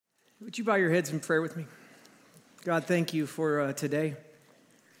Would you bow your heads in prayer with me? God, thank you for today.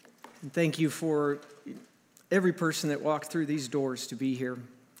 And thank you for every person that walked through these doors to be here.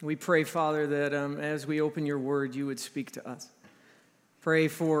 We pray, Father, that as we open your word, you would speak to us. Pray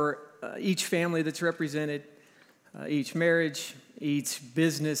for each family that's represented, each marriage, each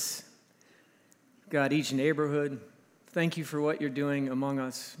business, God, each neighborhood. Thank you for what you're doing among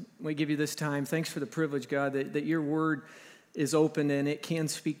us. We give you this time. Thanks for the privilege, God, that your word is open and it can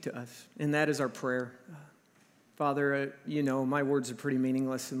speak to us. And that is our prayer. Father, you know, my words are pretty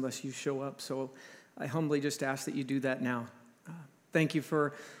meaningless unless you show up. So I humbly just ask that you do that now. Thank you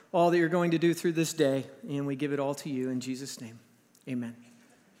for all that you're going to do through this day. And we give it all to you in Jesus' name. Amen.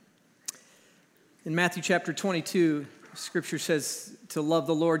 In Matthew chapter 22, Scripture says to love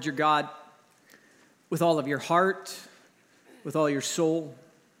the Lord your God with all of your heart, with all your soul,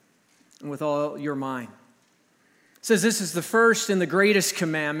 and with all your mind. It says this is the first and the greatest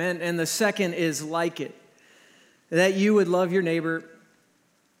commandment, and the second is like it, that you would love your neighbor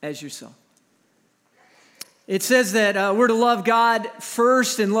as yourself. It says that we're to love God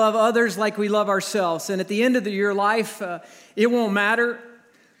first and love others like we love ourselves. And at the end of your life, it won't matter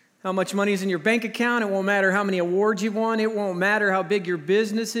how much money is in your bank account. It won't matter how many awards you've won. It won't matter how big your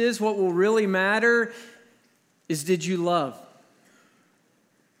business is. What will really matter is, did you love?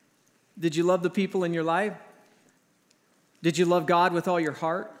 Did you love the people in your life? Did you love God with all your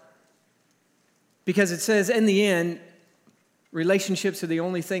heart? Because it says, in the end, relationships are the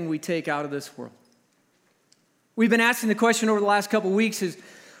only thing we take out of this world. We've been asking the question over the last couple of weeks is,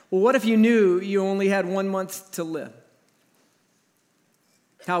 well, what if you knew you only had 1 month to live?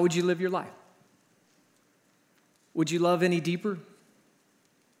 How would you live your life? Would you love any deeper?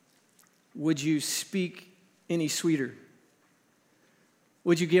 Would you speak any sweeter?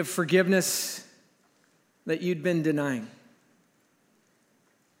 Would you give forgiveness that you'd been denying?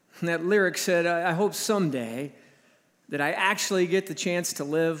 And that lyric said, I hope someday that I actually get the chance to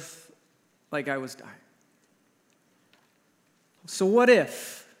live like I was dying. So what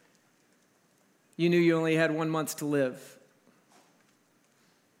if you knew you only had 1 month to live?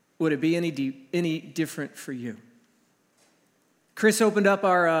 Would it be any different for you? Chris opened up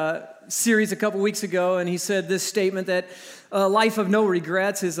our series a couple weeks ago, and he said this statement that a life of no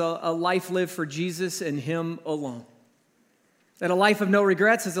regrets is a life lived for Jesus and Him alone. That a life of no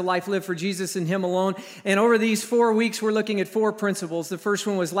regrets is a life lived for Jesus and Him alone. And over these 4 weeks, we're looking at 4 principles. The first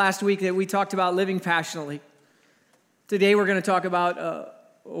one was last week that we talked about living passionately. Today, we're going to talk about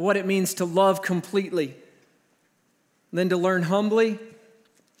what it means to love completely, then to learn humbly,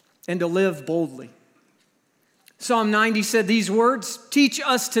 and to live boldly. Psalm 90 said these words, "Teach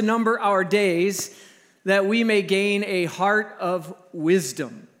us to number our days that we may gain a heart of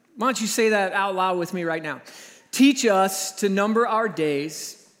wisdom." Why don't you say that out loud with me right now? Teach us to number our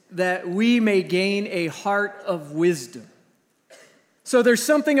days that we may gain a heart of wisdom. So there's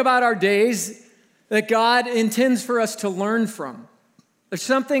something about our days that God intends for us to learn from. There's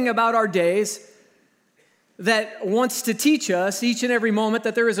something about our days that wants to teach us each and every moment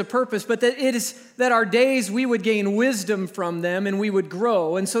that there is a purpose, but that it is that our days we would gain wisdom from them and we would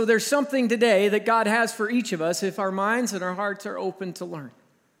grow. And so there's something today that God has for each of us if our minds and our hearts are open to learn.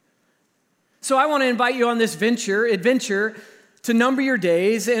 So I want to invite you on this adventure to number your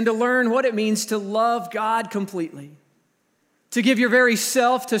days and to learn what it means to love God completely, to give your very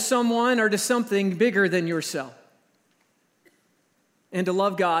self to someone or to something bigger than yourself, and to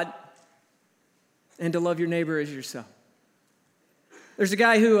love God and to love your neighbor as yourself. There's a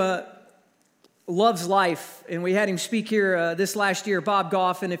guy who loves life, and we had him speak here this last year, Bob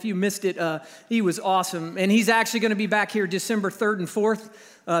Goff, and if you missed it, he was awesome. And he's actually going to be back here December 3rd and 4th,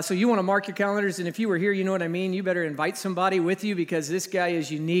 so you want to mark your calendars, and if you were here, you know what I mean. You better invite somebody with you because this guy is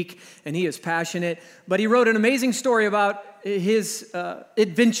unique, and he is passionate. But he wrote an amazing story about his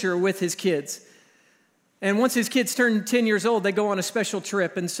adventure with his kids. And once his kids turn 10 years old, they go on a special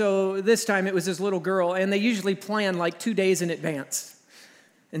trip. And so this time it was his little girl, and they usually plan like 2 days in advance.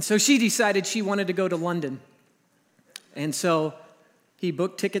 And so she decided she wanted to go to London. And so he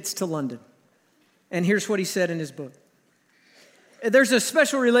booked tickets to London. And here's what he said in his book. There's a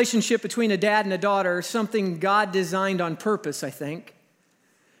special relationship between a dad and a daughter, something God designed on purpose, I think.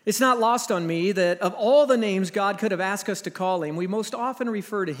 It's not lost on me that of all the names God could have asked us to call him, we most often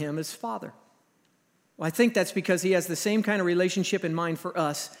refer to him as Father. Well, I think that's because he has the same kind of relationship in mind for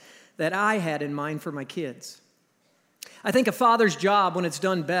us that I had in mind for my kids. I think a father's job, when it's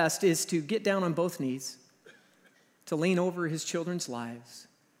done best, is to get down on both knees, to lean over his children's lives,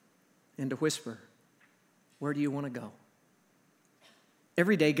 and to whisper, "Where do you want to go?"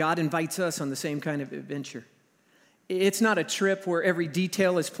 Every day, God invites us on the same kind of adventure. It's not a trip where every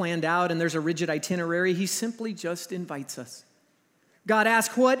detail is planned out and there's a rigid itinerary. He simply just invites us. God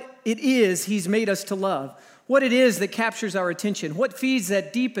asks what it is he's made us to love, what it is that captures our attention, what feeds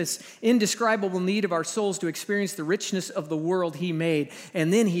that deepest, indescribable need of our souls to experience the richness of the world he made.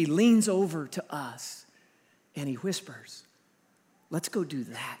 And then he leans over to us and he whispers, let's go do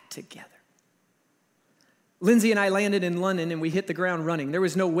that together. Lindsay and I landed in London and we hit the ground running. There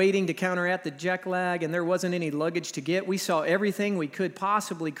was no waiting to counteract the jet lag and there wasn't any luggage to get. We saw everything we could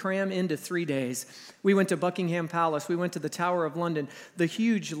possibly cram into 3 days. We went to Buckingham Palace. We went to the Tower of London, the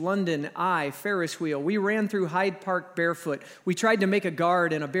huge London Eye Ferris wheel. We ran through Hyde Park barefoot. We tried to make a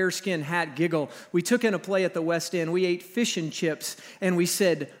guard in a bearskin hat giggle. We took in a play at the West End. We ate fish and chips and we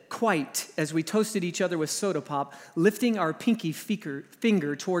said quite as we toasted each other with soda pop, lifting our pinky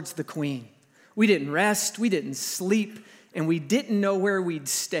finger towards the Queen. We didn't rest, we didn't sleep, and we didn't know where we'd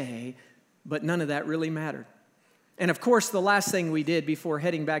stay, but none of that really mattered. And of course, the last thing we did before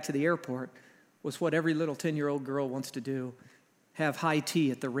heading back to the airport was what every little 10-year-old girl wants to do, have high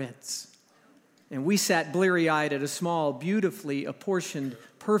tea at the Ritz. And we sat bleary-eyed at a small, beautifully apportioned,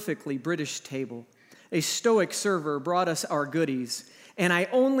 perfectly British table. A stoic server brought us our goodies, and I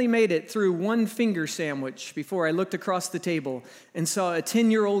only made it through one finger sandwich before I looked across the table and saw a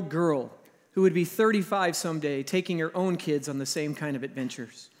 10-year-old girl who would be 35 someday, taking her own kids on the same kind of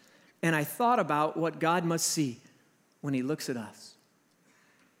adventures. And I thought about what God must see when he looks at us.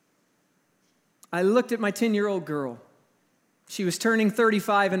 I looked at my 10-year-old girl. She was turning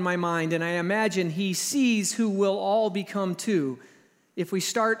 35 in my mind, and I imagine he sees who we'll all become too if we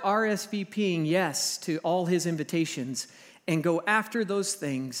start RSVPing yes to all his invitations and go after those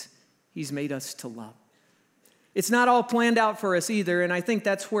things he's made us to love. It's not all planned out for us either, and I think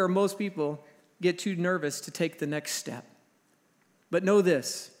that's where most people get too nervous to take the next step. But know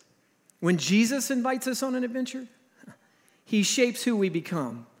this, when Jesus invites us on an adventure, he shapes who we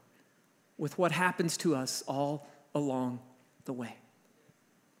become with what happens to us all along the way.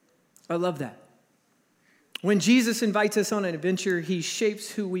 I love that. When Jesus invites us on an adventure, he shapes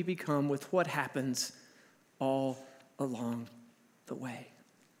who we become with what happens all along the way.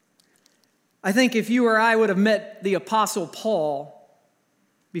 I think if you or I would have met the Apostle Paul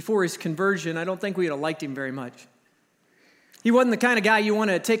before his conversion, I don't think we would have liked him very much. He wasn't the kind of guy you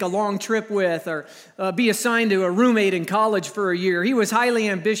want to take a long trip with or be assigned to a roommate in college for a year. He was highly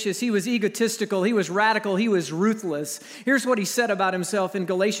ambitious. He was egotistical. He was radical. He was ruthless. Here's what he said about himself in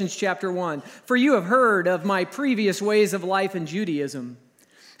Galatians chapter 1. For you have heard of my previous ways of life in Judaism,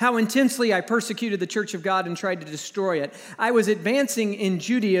 how intensely I persecuted the church of God and tried to destroy it. I was advancing in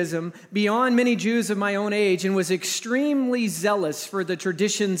Judaism beyond many Jews of my own age and was extremely zealous for the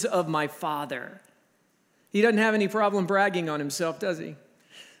traditions of my father. He doesn't have any problem bragging on himself, does he?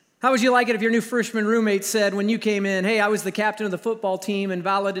 How would you like it if your new freshman roommate said when you came in, hey, I was the captain of the football team and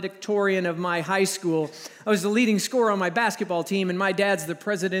valedictorian of my high school. I was the leading scorer on my basketball team and my dad's the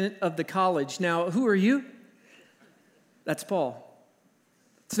president of the college. Now, who are you? That's Paul.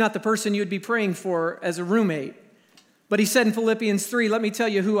 It's not the person you'd be praying for as a roommate. But he said in Philippians 3, let me tell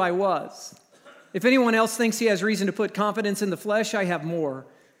you who I was. If anyone else thinks he has reason to put confidence in the flesh, I have more.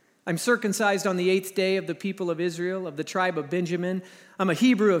 I'm circumcised on the 8th day of the people of Israel, of the tribe of Benjamin. I'm a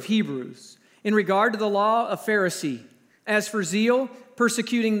Hebrew of Hebrews. In regard to the law, a Pharisee. As for zeal,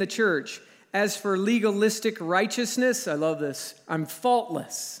 persecuting the church. As for legalistic righteousness, I love this, I'm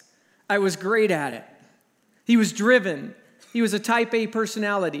faultless. I was great at it. He was driven. He was a type A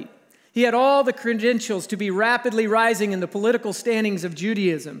personality. He had all the credentials to be rapidly rising in the political standings of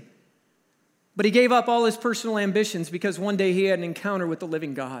Judaism. But he gave up all his personal ambitions because one day he had an encounter with the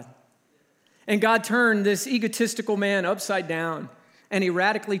living God. And God turned this egotistical man upside down, and he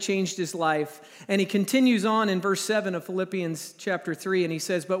radically changed his life. And he continues on in verse 7 of Philippians chapter 3, and he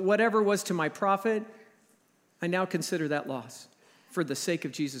says, but whatever was to my profit, I now consider that loss for the sake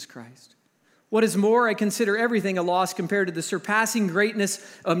of Jesus Christ. What is more, I consider everything a loss compared to the surpassing greatness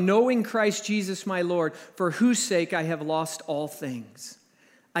of knowing Christ Jesus my Lord, for whose sake I have lost all things.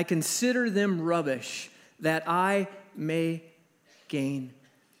 I consider them rubbish, that I may gain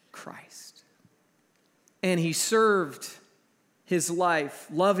Christ. And he served his life,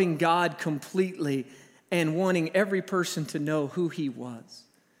 loving God completely and wanting every person to know who he was.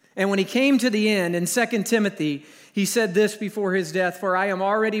 And when he came to the end in 2 Timothy, he said this before his death, for I am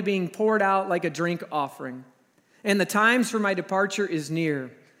already being poured out like a drink offering, and the times for my departure is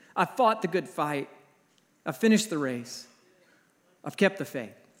near. I've fought the good fight. I've finished the race. I've kept the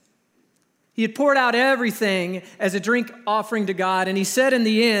faith. He had poured out everything as a drink offering to God. And he said in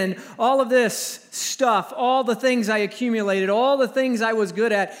the end, all of this stuff, all the things I accumulated, all the things I was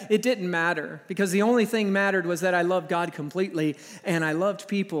good at, it didn't matter. Because the only thing mattered was that I loved God completely. And I loved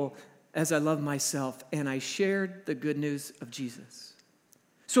people as I loved myself. And I shared the good news of Jesus.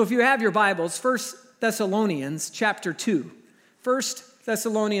 So if you have your Bibles, 1 Thessalonians chapter 2. 1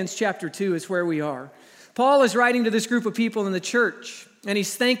 Thessalonians chapter 2 is where we are. Paul is writing to this group of people in the church. And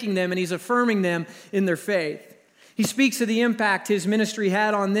he's thanking them and he's affirming them in their faith. He speaks of the impact his ministry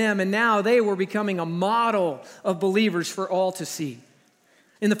had on them, and now they were becoming a model of believers for all to see.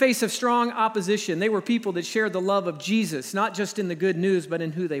 In the face of strong opposition, they were people that shared the love of Jesus, not just in the good news, but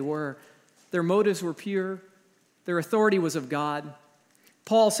in who they were. Their motives were pure. Their authority was of God.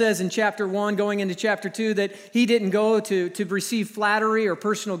 Paul says in chapter 1, going into chapter 2, that he didn't go to receive flattery or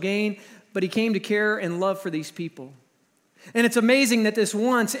personal gain, but he came to care and love for these people. And it's amazing that this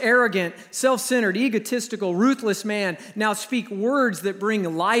once arrogant, self-centered, egotistical, ruthless man now speaks words that bring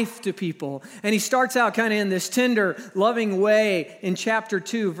life to people. And he starts out kind of in this tender, loving way in chapter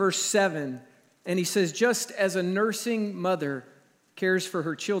 2, verse 7. And he says, just as a nursing mother cares for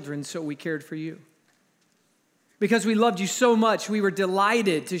her children, so we cared for you. Because we loved you so much, we were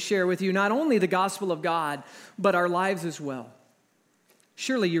delighted to share with you not only the gospel of God, but our lives as well.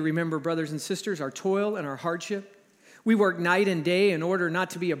 Surely you remember, brothers and sisters, our toil and our hardship. We work night and day in order not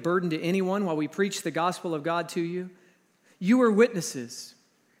to be a burden to anyone while we preach the gospel of God to you. You are witnesses,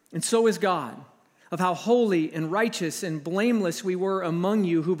 and so is God, of how holy and righteous and blameless we were among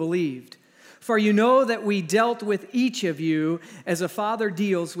you who believed. For you know that we dealt with each of you as a father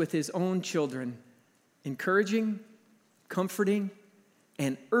deals with his own children, encouraging, comforting,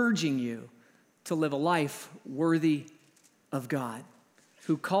 and urging you to live a life worthy of God,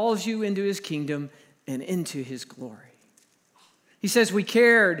 who calls you into his kingdom and into his glory. He says we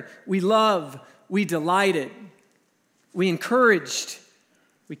cared, we loved, we delighted, we encouraged,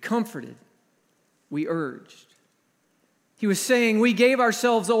 we comforted, we urged. He was saying we gave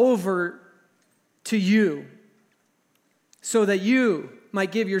ourselves over to you so that you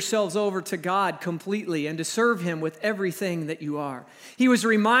might give yourselves over to God completely and to serve him with everything that you are. He was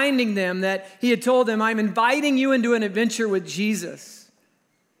reminding them that he had told them, I'm inviting you into an adventure with Jesus,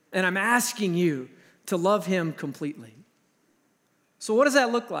 and I'm asking you to love him completely. So what does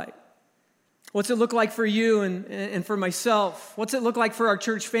that look like? What's it look like for you and for myself? What's it look like for our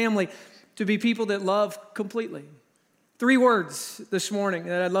church family to be people that love completely? 3 words this morning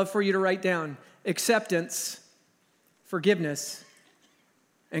that I'd love for you to write down: acceptance, forgiveness,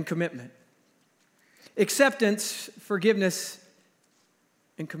 and commitment. Acceptance, forgiveness,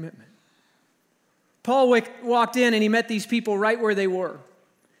 and commitment. Paul walked in and he met these people right where they were.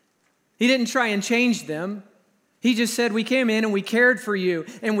 He didn't try and change them. He just said, we came in and we cared for you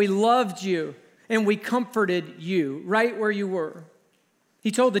and we loved you and we comforted you right where you were.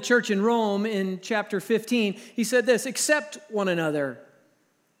 He told the church in Rome in chapter 15, he said this: accept one another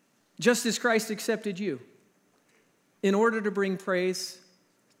just as Christ accepted you in order to bring praise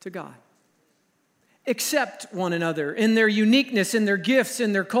to God. Accept one another in their uniqueness, in their gifts,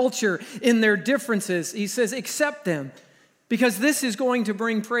 in their culture, in their differences. He says, accept them because this is going to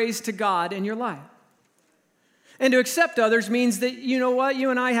bring praise to God in your life. And to accept others means that, you know what, you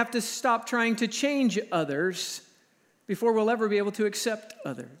and I have to stop trying to change others before we'll ever be able to accept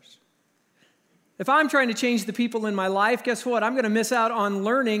others. If I'm trying to change the people in my life, guess what? I'm going to miss out on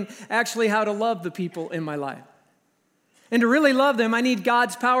learning actually how to love the people in my life. And to really love them, I need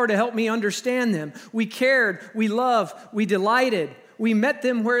God's power to help me understand them. We cared, we loved, we delighted, we met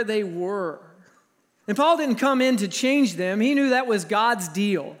them where they were. And Paul didn't come in to change them. He knew that was God's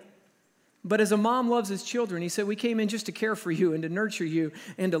deal. But as a mom loves his children, he said, we came in just to care for you and to nurture you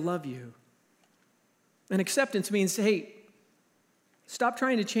and to love you. And acceptance means, hey, stop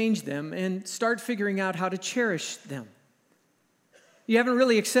trying to change them and start figuring out how to cherish them. You haven't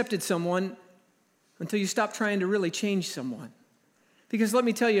really accepted someone until you stop trying to really change someone. Because let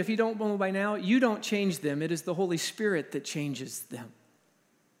me tell you, if you don't know by now, you don't change them. It is the Holy Spirit that changes them.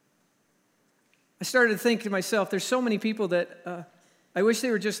 I started to think to myself, there's so many people that I wish they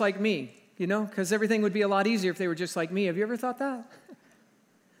were just like me. You know, because everything would be a lot easier if they were just like me. Have you ever thought that?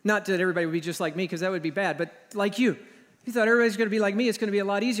 Not that everybody would be just like me, because that would be bad, but like you. You thought everybody's going to be like me, it's going to be a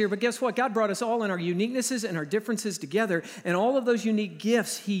lot easier. But guess what? God brought us all in our uniquenesses and our differences together, and all of those unique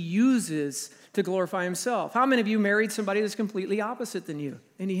gifts he uses to glorify himself. How many of you married somebody that's completely opposite than you?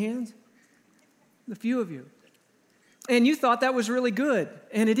 Any hands? A few of you. And you thought that was really good,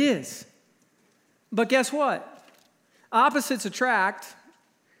 and it is. But guess what? Opposites attract.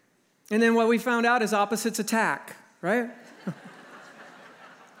 And then what we found out is opposites attack, right?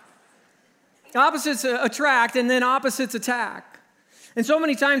 Opposites attract, and then opposites attack. And so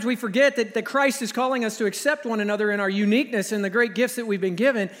many times we forget that Christ is calling us to accept one another in our uniqueness and the great gifts that we've been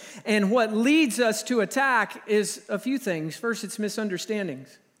given. And what leads us to attack is a few things. First, it's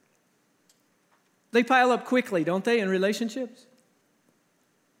misunderstandings. They pile up quickly, don't they, in relationships?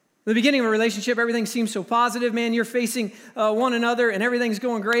 At the beginning of a relationship, everything seems so positive. Man, you're facing one another and everything's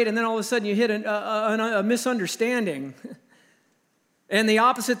going great, and then all of a sudden you hit a misunderstanding. And the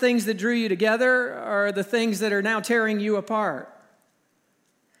opposite things that drew you together are the things that are now tearing you apart.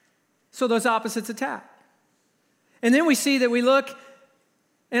 So those opposites attack. And then we see that we look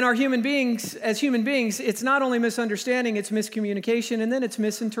in our human beings, as human beings, it's not only misunderstanding, it's miscommunication, and then it's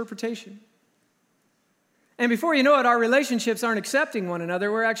misinterpretation. And before you know it, our relationships aren't accepting one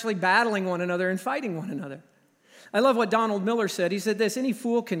another. We're actually battling one another and fighting one another. I love what Donald Miller said. He said this: any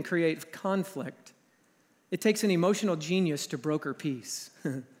fool can create conflict. It takes an emotional genius to broker peace.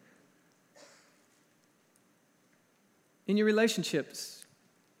 In your relationships,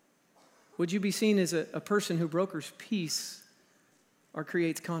 would you be seen as a person who brokers peace or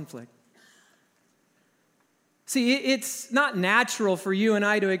creates conflict? See, it's not natural for you and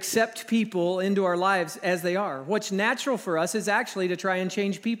I to accept people into our lives as they are. What's natural for us is actually to try and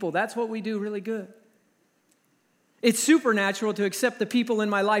change people. That's what we do really good. It's supernatural to accept the people in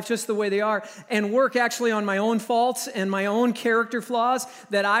my life just the way they are and work actually on my own faults and my own character flaws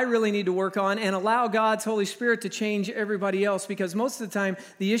that I really need to work on, and allow God's Holy Spirit to change everybody else, because most of the time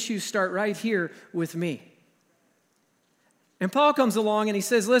the issues start right here with me. And Paul comes along and he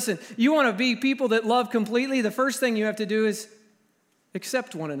says, listen, you want to be people that love completely, the first thing you have to do is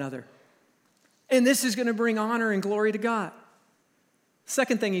accept one another. And this is going to bring honor and glory to God.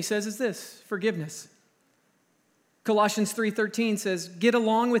 Second thing he says is this: forgiveness. Colossians 3:13 says, get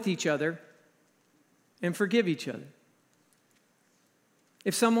along with each other and forgive each other.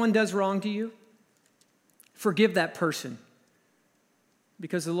 If someone does wrong to you, forgive that person,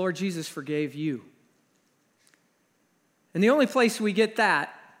 because the Lord Jesus forgave you. And the only place we get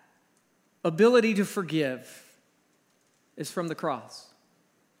that ability to forgive is from the cross.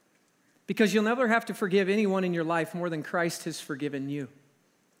 Because you'll never have to forgive anyone in your life more than Christ has forgiven you.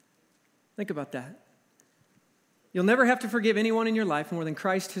 Think about that. You'll never have to forgive anyone in your life more than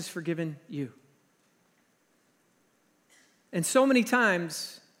Christ has forgiven you. And so many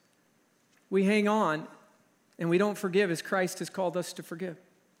times we hang on and we don't forgive as Christ has called us to forgive.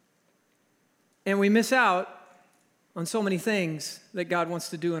 And we miss out on so many things that God wants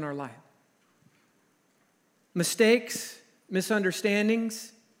to do in our life. Mistakes,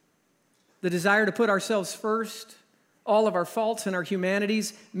 misunderstandings, the desire to put ourselves first, all of our faults and our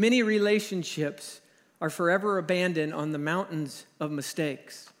humanities, many relationships are forever abandoned on the mountains of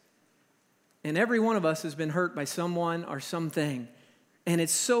mistakes. And every one of us has been hurt by someone or something. And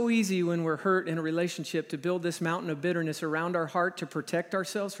it's so easy when we're hurt in a relationship to build this mountain of bitterness around our heart to protect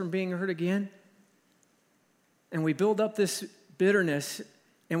ourselves from being hurt again. And we build up this bitterness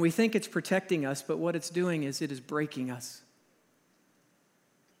and we think it's protecting us, but what it's doing is it is breaking us.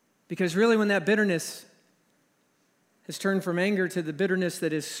 Because really, when that bitterness has turned from anger to the bitterness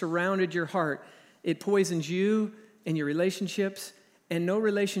that has surrounded your heart, it poisons you and your relationships, and no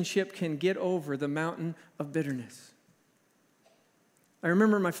relationship can get over the mountain of bitterness. I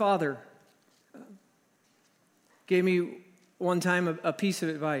remember my father gave me one time a piece of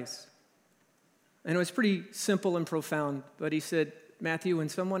advice. And it was pretty simple and profound, but he said, Matthew, when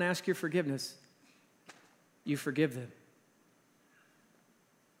someone asks your forgiveness, you forgive them.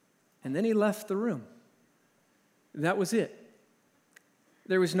 And then he left the room. That was it.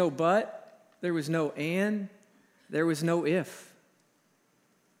 There was no but, there was no and, there was no if.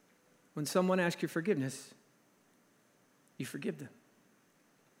 When someone asks your forgiveness, you forgive them.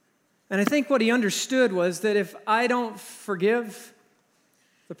 And I think what he understood was that if I don't forgive,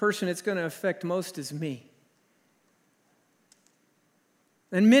 the person it's going to affect most is me.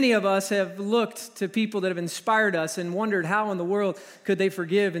 And many of us have looked to people that have inspired us and wondered how in the world could they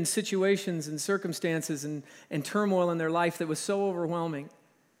forgive in situations and circumstances and turmoil in their life that was so overwhelming.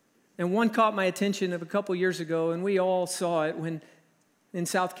 And one caught my attention of a couple years ago, and we all saw it when in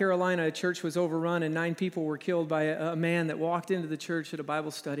South Carolina a church was overrun and 9 people were killed by a man that walked into the church at a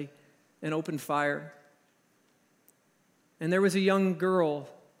Bible study and opened fire. And there was a young girl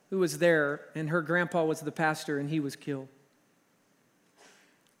who was there, and her grandpa was the pastor, and he was killed.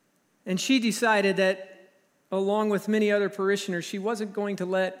 And she decided that, along with many other parishioners, she wasn't going to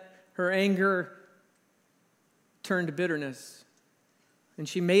let her anger turn to bitterness. And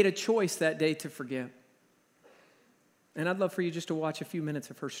she made a choice that day to forgive. And I'd love for you just to watch a few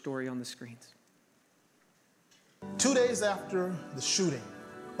minutes of her story on the screens. 2 days after the shooting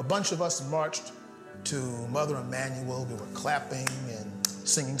A bunch of us marched to Mother Emanuel. We were clapping and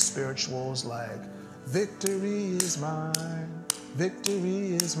singing spirituals like, victory is mine,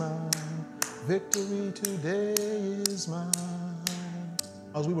 victory is mine, victory today is mine.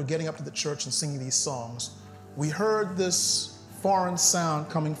 As we were getting up to the church and singing these songs, we heard this foreign sound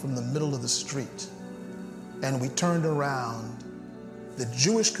coming from the middle of the street. And we turned around. The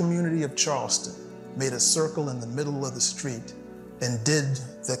Jewish community of Charleston made a circle in the middle of the street and did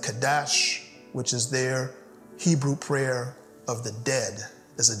the Kaddish, which is their Hebrew prayer of the dead,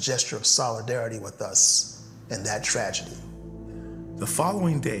 as a gesture of solidarity with us in that tragedy. The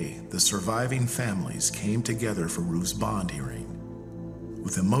following day, the surviving families came together for Ruth's bond hearing.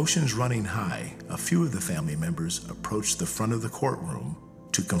 With emotions running high, a few of the family members approached the front of the courtroom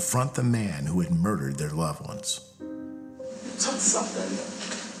to confront the man who had murdered their loved ones. You took something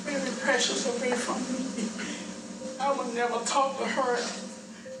very precious away from me. I would never talk to her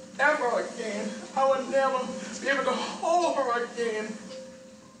ever again. I would never be able to hold her again.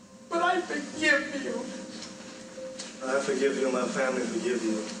 But I forgive you. I forgive you and my family forgive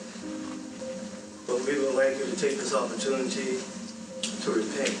you. But we would like you to take this opportunity to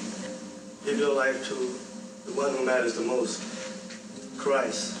repent. Give your life to the one who matters the most,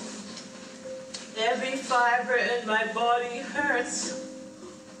 Christ. Every fiber in my body hurts,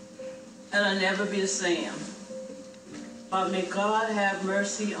 and I'll never be the same. But may God have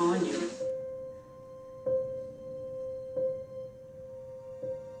mercy on you.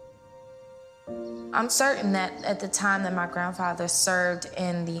 I'm certain that at the time that my grandfather served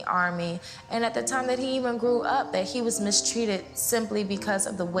in the Army, and at the time that he even grew up, that he was mistreated simply because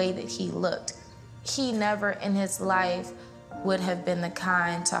of the way that he looked. He never in his life would have been the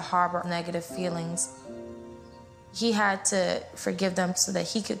kind to harbor negative feelings. He had to forgive them so that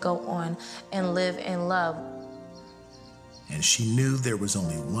he could go on and live in love. And she knew there was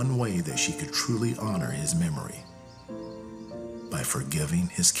only one way that she could truly honor his memory: by forgiving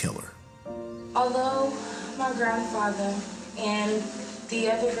his killer. Although my grandfather and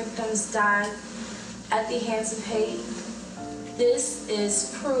the other victims died at the hands of hate, this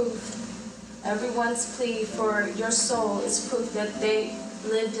is proof. Everyone's plea for your soul is proof that they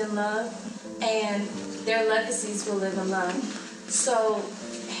lived in love and their legacies will live in love. So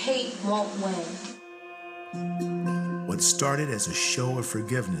hate won't win. What started as a show of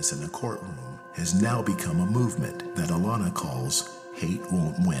forgiveness in the courtroom has now become a movement that Alana calls Hate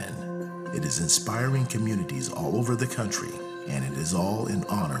Won't Win. It is inspiring communities all over the country, and it is all in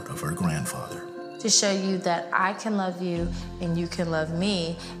honor of her grandfather. To show you that I can love you and you can love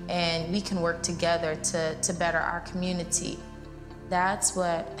me, and we can work together to better our community. That's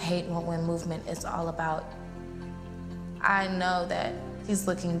what Hate Won't Win movement is all about. I know that he's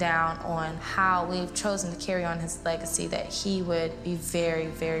looking down on how we've chosen to carry on his legacy, that he would be very,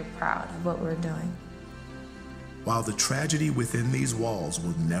 very proud of what we're doing. While the tragedy within these walls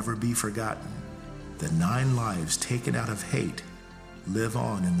will never be forgotten, the 9 lives taken out of hate live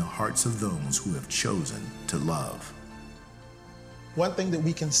on in the hearts of those who have chosen to love. One thing that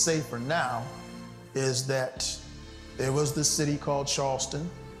we can say for now is that there was this city called Charleston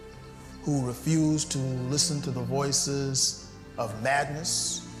who refused to listen to the voices of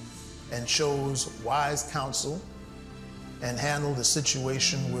madness and chose wise counsel and handled the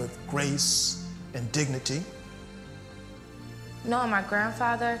situation with grace and dignity. Knowing my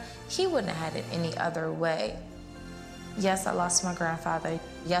grandfather, he wouldn't have had it any other way. Yes, I lost my grandfather.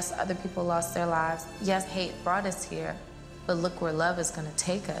 Yes, other people lost their lives. Yes, hate brought us here, but look where love is going to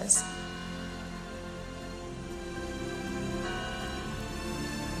take us.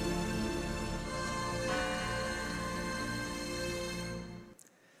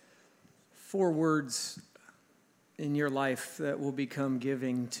 Four words in your life that will become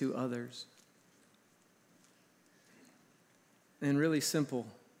giving to others. And really simple,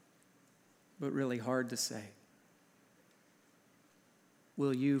 but really hard to say.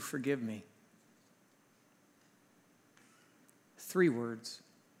 Will you forgive me? 3 words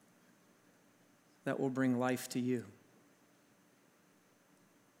that will bring life to you.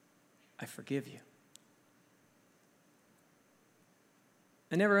 I forgive you.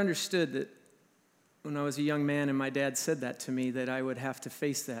 I never understood that when I was a young man and my dad said that to me, that I would have to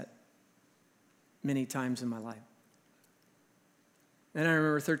face that many times in my life. And I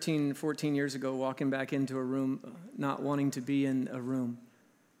remember 13, 14 years ago walking back into a room, not wanting to be in a room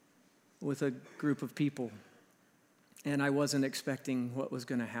with a group of people. And I wasn't expecting what was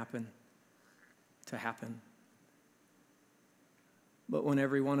going to happen. But when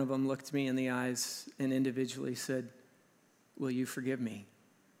every one of them looked me in the eyes and individually said, will you forgive me?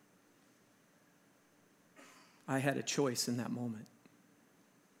 I had a choice in that moment.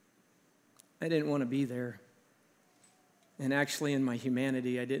 I didn't want to be there. And actually, in my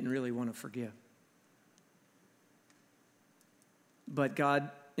humanity, I didn't really want to forgive. But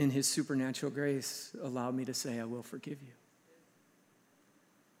God, in his supernatural grace, allowed me to say, I will forgive you.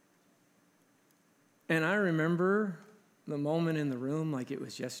 And I remember the moment in the room like it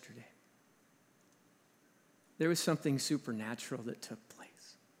was yesterday. There was something supernatural that took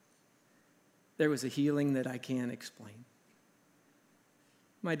place. There was a healing that I can't explain.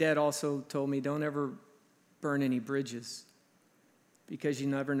 My dad also told me, don't ever burn any bridges, because you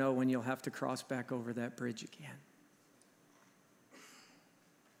never know when you'll have to cross back over that bridge again.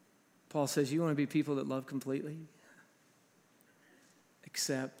 Paul says, you want to be people that love completely?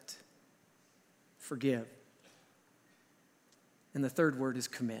 Accept, forgive. And the third word is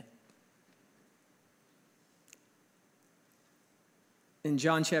commit. In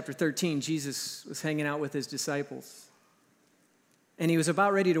John chapter 13, Jesus was hanging out with his disciples. And he was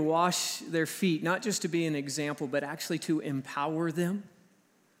about ready to wash their feet, not just to be an example, but actually to empower them.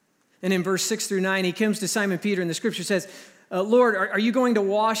 And in verse 6 through 9, he comes to Simon Peter, and the scripture says, Lord, are you going to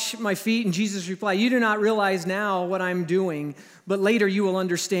wash my feet? And Jesus replied, you do not realize now what I'm doing, but later you will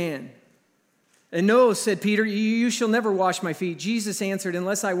understand. And no, said Peter, you shall never wash my feet. Jesus answered,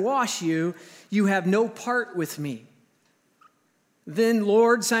 unless I wash you, you have no part with me. Then,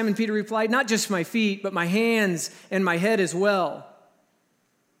 Lord, Simon Peter replied, not just my feet, but my hands and my head as well.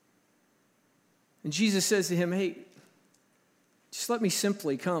 And Jesus says to him, hey, just let me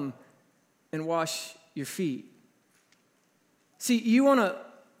simply come and wash your feet. See, you want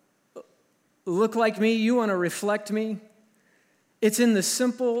to look like me? You want to reflect me? It's in the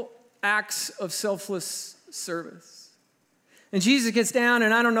simple acts of selfless service. And Jesus gets down,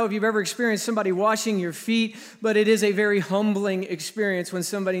 and I don't know if you've ever experienced somebody washing your feet, but it is a very humbling experience when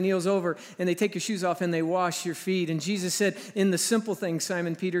somebody kneels over and they take your shoes off and they wash your feet. And Jesus said, in the simple things,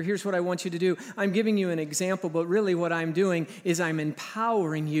 Simon Peter, here's what I want you to do. I'm giving you an example, but really what I'm doing is I'm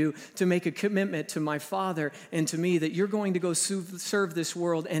empowering you to make a commitment to my Father and to me that you're going to go serve this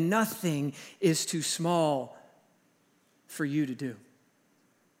world, and nothing is too small for you to do.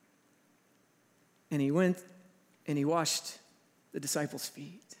 And he went and he washed the disciples'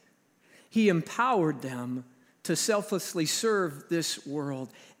 feet. He empowered them to selflessly serve this world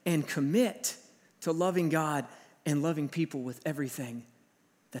and commit to loving God and loving people with everything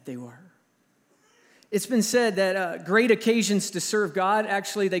that they were. It's been said that great occasions to serve God,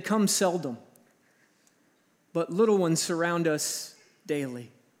 actually, they come seldom, but little ones surround us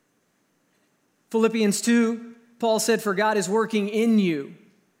daily. Philippians 2, Paul said, for God is working in you,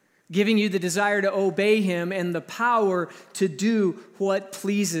 giving you the desire to obey him and the power to do what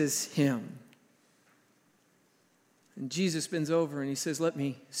pleases him. And Jesus bends over and he says, let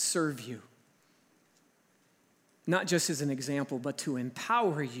me serve you. Not just as an example, but to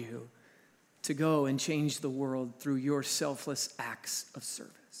empower you to go and change the world through your selfless acts of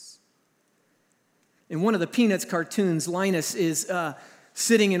service. In one of the Peanuts cartoons, Linus is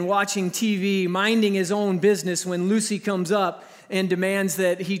sitting and watching TV, minding his own business, when Lucy comes up and demands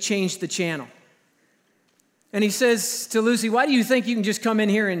that he change the channel. And he says to Lucy, why do you think you can just come in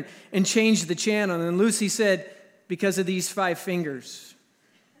here and change the channel? And Lucy said, because of these 5 fingers.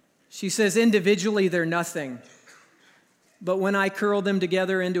 She says, individually they're nothing. But when I curl them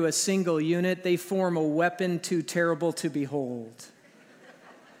together into a single unit, they form a weapon too terrible to behold.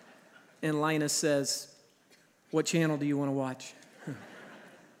 And Linus says, what channel do you want to watch?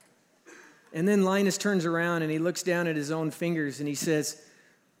 And then Linus turns around and he looks down at his own fingers and he says,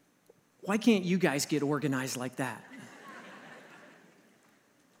 why can't you guys get organized like that?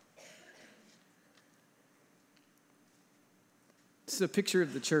 This is a picture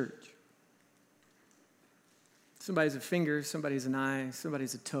of the church. Somebody's a finger, somebody's an eye,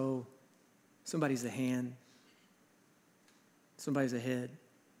 somebody's a toe, somebody's a hand, somebody's a head.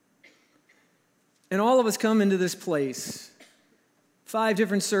 And all of us come into this place. 5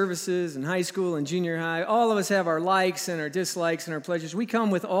 different services in high school and junior high. All of us have our likes and our dislikes and our pleasures. We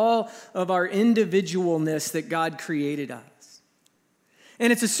come with all of our individualness that God created us.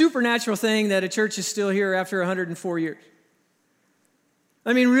 And it's a supernatural thing that a church is still here after 104 years.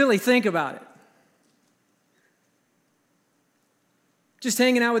 I mean, really think about it. Just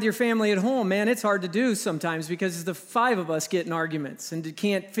hanging out with your family at home, man, it's hard to do sometimes because the 5 of us get in arguments and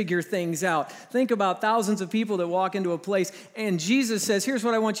can't figure things out. Think about thousands of people that walk into a place, and Jesus says, here's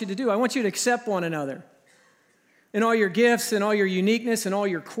what I want you to do. I want you to accept one another. And all your gifts and all your uniqueness and all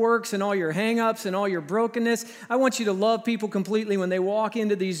your quirks and all your hang-ups and all your brokenness. I want you to love people completely when they walk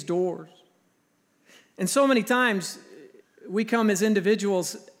into these doors. And so many times we come as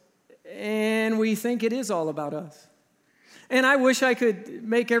individuals and we think it is all about us. And I wish I could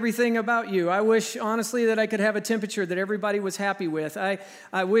make everything about you. I wish, honestly, that I could have a temperature that everybody was happy with.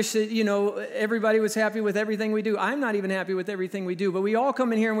 I wish that, everybody was happy with everything we do. I'm not even happy with everything we do. But we all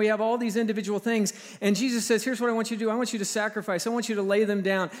come in here and we have all these individual things. And Jesus says, here's what I want you to do. I want you to sacrifice. I want you to lay them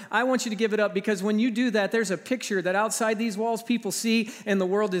down. I want you to give it up, because when you do that, there's a picture that outside these walls people see and the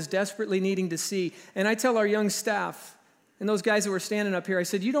world is desperately needing to see. And I tell our young staff, and those guys that were standing up here, I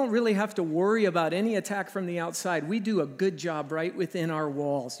said, you don't really have to worry about any attack from the outside. We do a good job right within our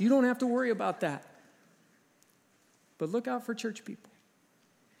walls. You don't have to worry about that. But look out for church people.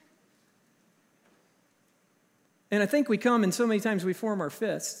 And I think we come, and so many times we form our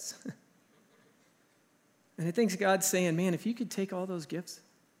fists. And I think God's saying, man, if you could take all those gifts,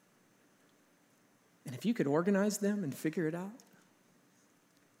 and if you could organize them and figure it out,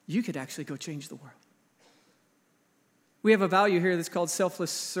 you could actually go change the world. We have a value here that's called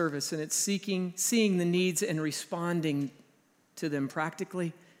selfless service, and it's seeing the needs and responding to them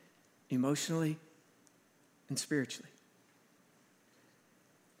practically, emotionally, and spiritually.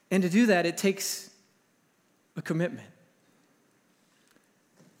 And to do that, it takes a commitment.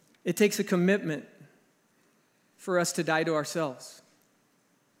 It takes a commitment for us to die to ourselves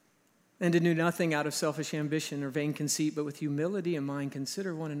and to do nothing out of selfish ambition or vain conceit, but with humility in mind,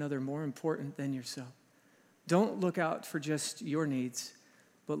 consider one another more important than yourself. Don't look out for just your needs,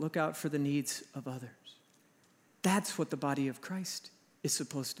 but look out for the needs of others. That's what the body of Christ is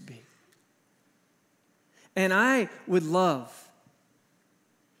supposed to be. And I would love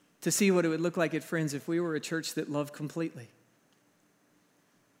to see what it would look like at Friends if we were a church that loved completely.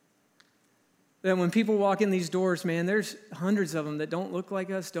 That when people walk in these doors, man, there's hundreds of them that don't look like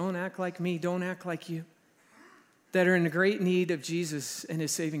us, don't act like me, don't act like you, that are in great need of Jesus and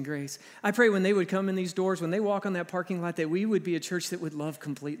his saving grace. I pray when they would come in these doors, when they walk on that parking lot, that we would be a church that would love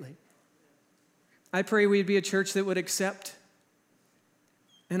completely. I pray we'd be a church that would accept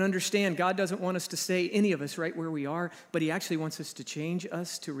and understand God doesn't want us to stay, any of us, right where we are, but he actually wants us to change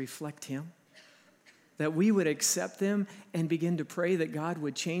us to reflect him. That we would accept them and begin to pray that God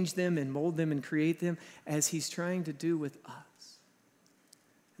would change them and mold them and create them as he's trying to do with us.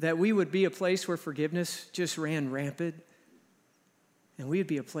 That we would be a place where forgiveness just ran rampant, and we would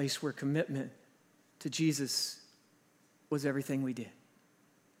be a place where commitment to Jesus was everything we did.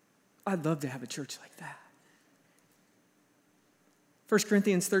 I'd love to have a church like that. 1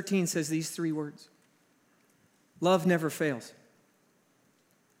 Corinthians 13 says these 3 words: love never fails.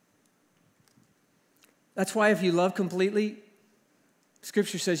 That's why if you love completely,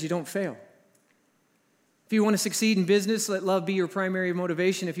 Scripture says you don't fail. If you want to succeed in business, let love be your primary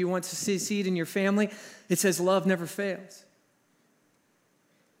motivation. If you want to succeed in your family, it says love never fails.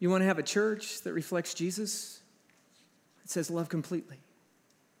 You want to have a church that reflects Jesus? It says love completely.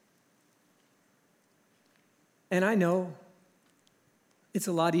 And I know it's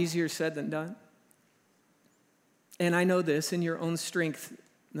a lot easier said than done. And I know this, in your own strength,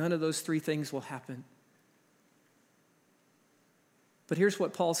 none of those 3 things will happen. But here's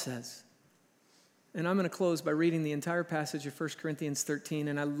what Paul says. And I'm going to close by reading the entire passage of 1 Corinthians 13,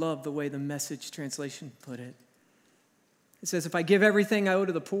 and I love the way the Message translation put it. It says, if I give everything I owe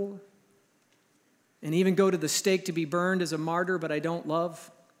to the poor, and even go to the stake to be burned as a martyr, but I don't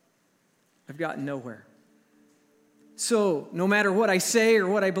love, I've gotten nowhere. So, no matter what I say or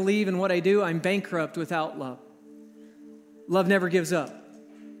what I believe and what I do, I'm bankrupt without love. Love never gives up.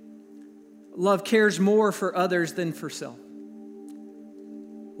 Love cares more for others than for self.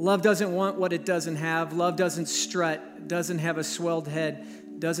 Love doesn't want what it doesn't have. Love doesn't strut, doesn't have a swelled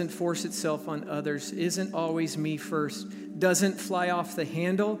head, doesn't force itself on others, isn't always me first, doesn't fly off the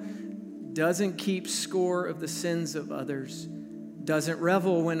handle, doesn't keep score of the sins of others, doesn't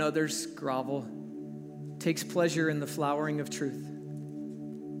revel when others grovel, takes pleasure in the flowering of truth.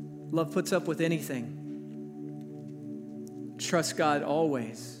 Love puts up with anything. Trusts God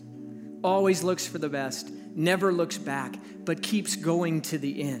always. Always looks for the best. Never looks back, but keeps going to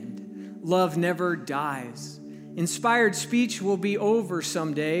the end. Love never dies. Inspired speech will be over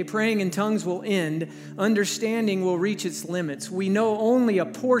someday. Praying in tongues will end. Understanding will reach its limits. We know only a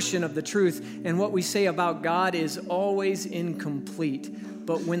portion of the truth, and what we say about God is always incomplete.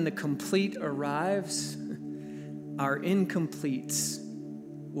 But when the complete arrives, our incompletes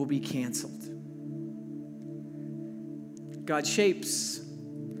will be canceled. God shapes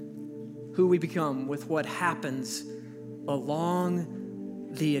who we become with what happens along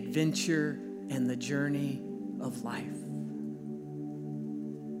the adventure and the journey of life.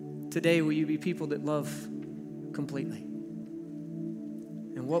 Today, will you be people that love completely?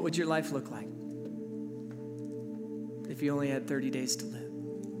 And what would your life look like if you only had 30 days to live?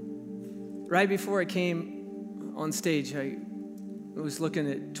 Right before I came on stage, I was looking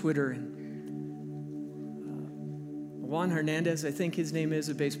at Twitter, and Juan Hernandez, I think his name is,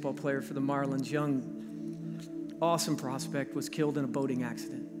 a baseball player for the Marlins, young, awesome prospect, was killed in a boating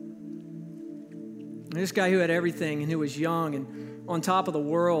accident. And this guy who had everything and who was young and on top of the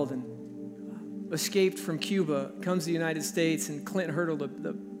world and escaped from Cuba, comes to the United States, and Clint Hurdle,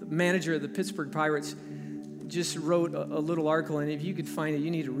 the manager of the Pittsburgh Pirates, just wrote a little article, and if you could find it,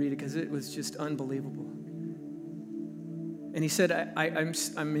 you need to read it because it was just unbelievable. And he said,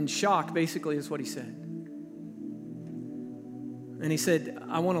 I'm in shock, basically, is what he said. And he said,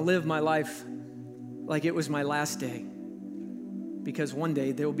 I want to live my life like it was my last day, because one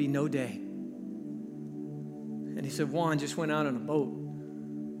day there will be no day. And he said, Juan just went out on a boat,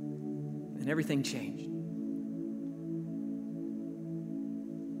 and everything changed.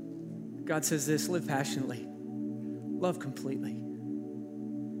 God says this: live passionately, love completely,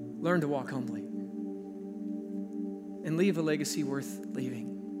 learn to walk humbly, and leave a legacy worth leaving.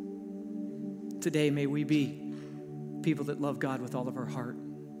 Today, may we be people that love God with all of our heart,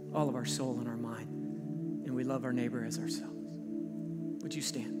 all of our soul, and our mind, and we love our neighbor as ourselves. Would you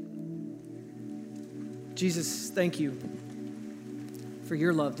stand? Jesus, thank you for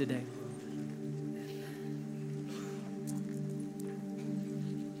your love today.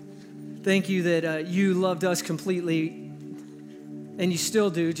 Thank you that you loved us completely, and you still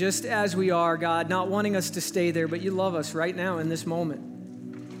do, just as we are, God, not wanting us to stay there, but you love us right now in this moment.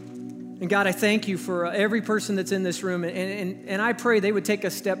 And God, I thank you for every person that's in this room, and I pray they would take a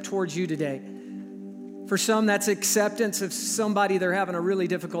step towards you today. For some, that's acceptance of somebody they're having a really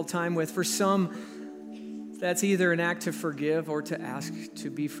difficult time with. For some, that's either an act to forgive or to ask to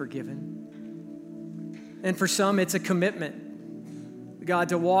be forgiven. And for some, it's a commitment, God,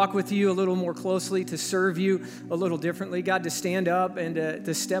 to walk with you a little more closely, to serve you a little differently, God, to stand up and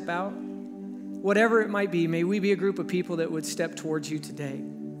to step out. Whatever it might be, may we be a group of people that would step towards you today.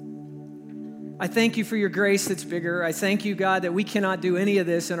 I thank you for your grace that's bigger. I thank you, God, that we cannot do any of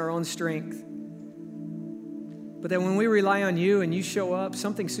this in our own strength. But that when we rely on you and you show up,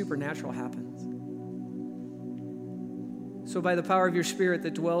 something supernatural happens. So by the power of your Spirit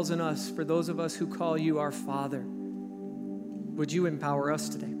that dwells in us, for those of us who call you our Father, would you empower us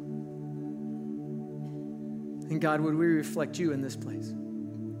today? And God, would we reflect you in this place?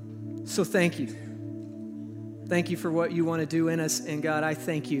 So thank you. Thank you for what you want to do in us. And God, I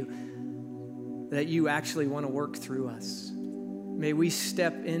thank you that you actually want to work through us. May we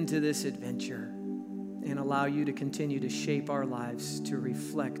step into this adventure and allow you to continue to shape our lives to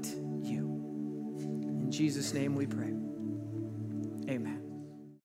reflect you. In Jesus' name we pray. Amen.